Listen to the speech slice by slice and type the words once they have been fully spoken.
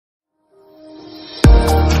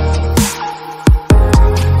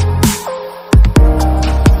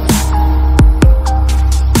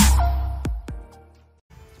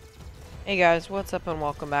guys, what's up and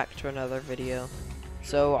welcome back to another video.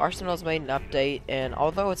 So Arsenal's made an update, and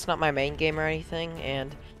although it's not my main game or anything,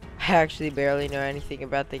 and I actually barely know anything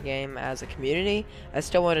about the game as a community, I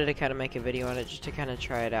still wanted to kind of make a video on it just to kind of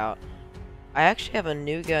try it out. I actually have a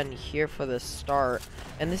new gun here for the start,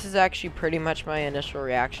 and this is actually pretty much my initial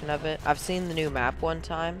reaction of it. I've seen the new map one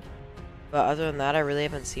time, but other than that I really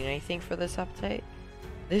haven't seen anything for this update.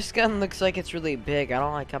 This gun looks like it's really big. I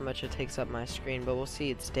don't like how much it takes up my screen, but we'll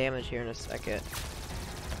see its damage here in a second.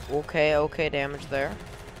 Okay, damage there.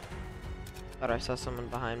 Thought I saw someone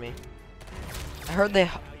behind me. I heard they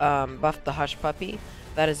buffed the Hush Puppy.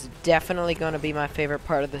 That is definitely going to be my favorite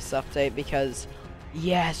part of this update because,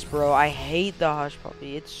 yes, bro, I hate the Hush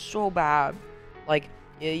Puppy. It's so bad. Like,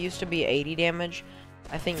 it used to be 80 damage.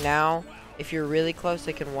 I think now, if you're really close,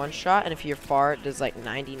 it can one-shot, and if you're far, it does like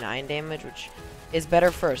 99 damage, which is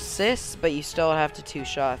better for assists, but you still have to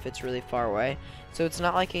two-shot if it's really far away. So it's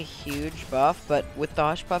not like a huge buff, but with the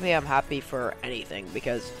Hush Puppy, I'm happy for anything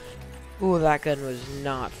because, ooh, that gun was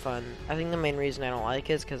not fun. I think the main reason I don't like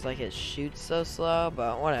it is because, like, it shoots so slow,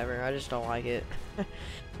 but whatever, I just don't like it.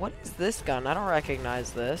 What is this gun? I don't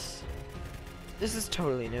recognize this. This is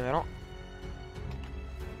totally new. I don't...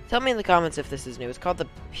 Tell me in the comments if this is new. It's called the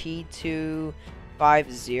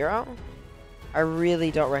P250. I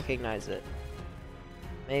really don't recognize it.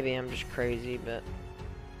 Maybe I'm just crazy, but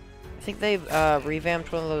I think they've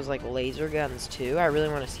revamped one of those like laser guns too. I really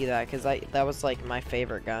want to see that because that was like my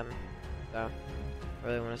favorite gun. So I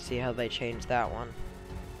really want to see how they change that one.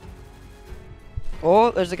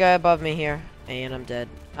 Oh, there's a guy above me here, and I'm dead.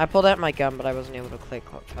 I pulled out my gun, but I wasn't able to click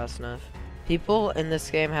fast enough. People in this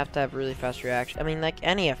game have to have really fast reaction. I mean, like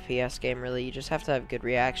any FPS game, really, you just have to have good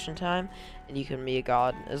reaction time, and you can be a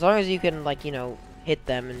god as long as you can, like, you know, hit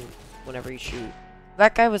them and whenever you shoot.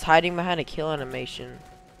 That guy was hiding behind a kill animation.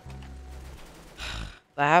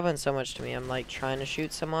 That happens so much to me. I'm like trying to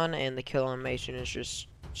shoot someone and the kill animation is just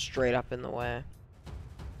straight up in the way.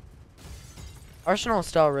 Arsenal is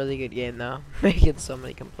still a really good game though. Making so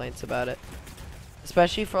many complaints about it.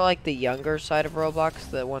 Especially for like the younger side of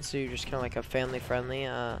Roblox that wants to do just kind of like a family friendly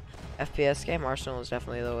FPS game. Arsenal is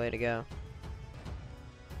definitely the way to go.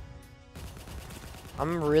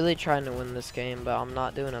 I'm really trying to win this game, but I'm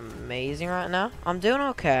not doing amazing right now. I'm doing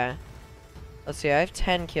okay. Let's see, I have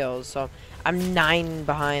 10 kills, so I'm 9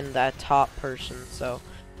 behind that top person, so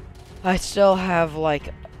I still have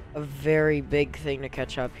like a very big thing to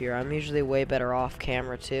catch up here. I'm usually way better off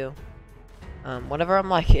camera too. Whenever I'm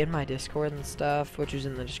like in my Discord and stuff, which is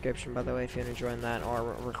in the description by the way if you want to join that,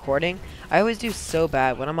 or recording, I always do so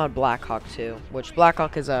bad when I'm on Black Hawk 2, which Black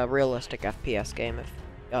Hawk is a realistic FPS game if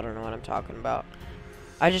y'all don't know what I'm talking about.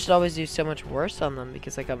 I just always do so much worse on them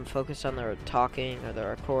because like I'm focused on the talking or the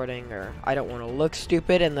recording, or I don't want to look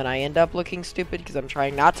stupid and then I end up looking stupid because I'm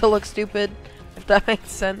trying not to look stupid, if that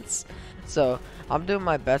makes sense. So I'm doing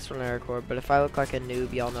my best when I record, but if I look like a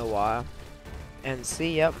noob, y'all know why. And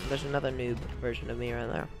see, yep, there's another noob version of me right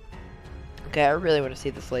there. Okay, I really want to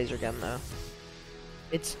see this laser gun though.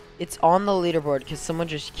 It's on the leaderboard because someone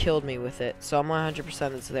just killed me with it, so I'm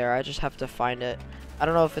 100% it's there. I just have to find it. I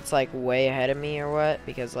don't know if it's like way ahead of me or what,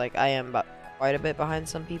 because like I am quite a bit behind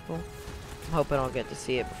some people. I'm hoping I'll get to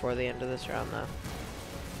see it before the end of this round though.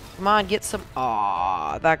 Come on, get some.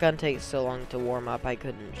 Aw, that gun takes so long to warm up I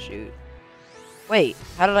couldn't shoot. Wait,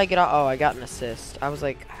 how did I get off? Oh, I got an assist. I was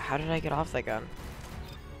like, how did I get off that gun?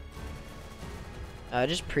 I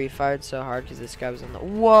just pre-fired so hard because this guy was in the.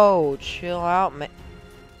 Whoa, chill out, man.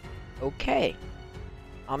 Okay,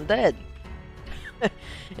 I'm dead.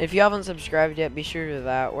 If you haven't subscribed yet, be sure to do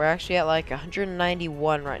that. We're actually at like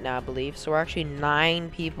 191 right now, I believe. So we're actually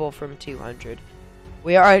 9 people from 200.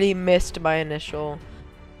 We already missed my initial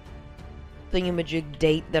thingamajig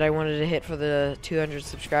date that I wanted to hit for the 200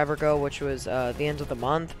 subscriber goal, which was the end of the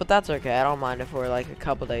month. But that's okay. I don't mind if we're like a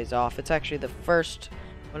couple days off. It's actually the first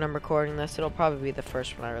when I'm recording this. It'll probably be the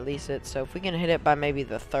first when I release it. So if we can hit it by maybe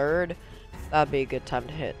the 3rd, that'd be a good time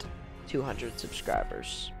to hit 200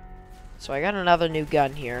 subscribers. So I got another new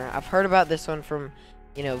gun here. I've heard about this one from,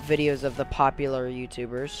 you know, videos of the popular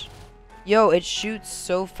YouTubers. Yo, it shoots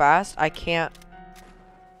so fast, I can't...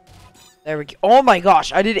 There we go. Oh my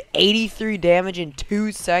gosh, I did 83 damage in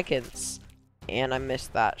 2 seconds. And I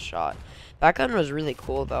missed that shot. That gun was really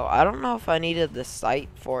cool, though. I don't know if I needed the sight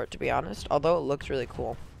for it, to be honest. Although it looks really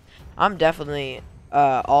cool. I'm definitely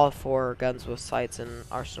all for guns with sights in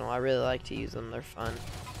Arsenal. I really like to use them. They're fun.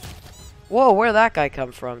 Whoa, where'd that guy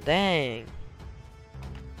come from? Dang.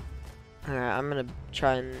 Alright, I'm gonna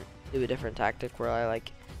try and do a different tactic where I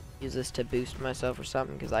like use this to boost myself or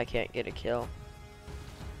something because I can't get a kill.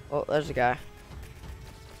 Oh, there's a guy.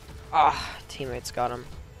 Ah, teammates got him.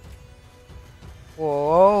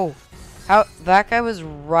 Whoa. How that guy was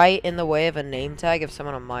right in the way of a name tag of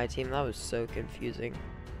someone on my team. That was so confusing.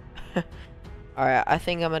 Alright, I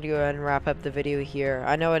think I'm gonna go ahead and wrap up the video here.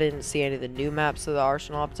 I know I didn't see any of the new maps of the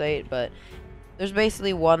Arsenal update, but there's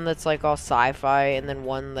basically one that's like all sci-fi and then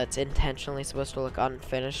one that's intentionally supposed to look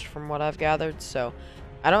unfinished from what I've gathered. So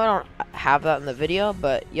I know I don't have that in the video,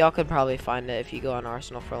 but y'all could probably find it if you go on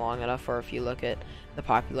Arsenal for long enough, or if you look at the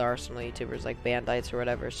popular Arsenal YouTubers like Bandites or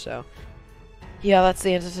whatever. So yeah, that's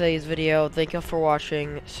the end of today's video. Thank you for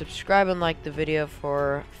watching. Subscribe and like the video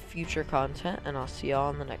for future content, and I'll see y'all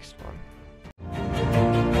in the next one.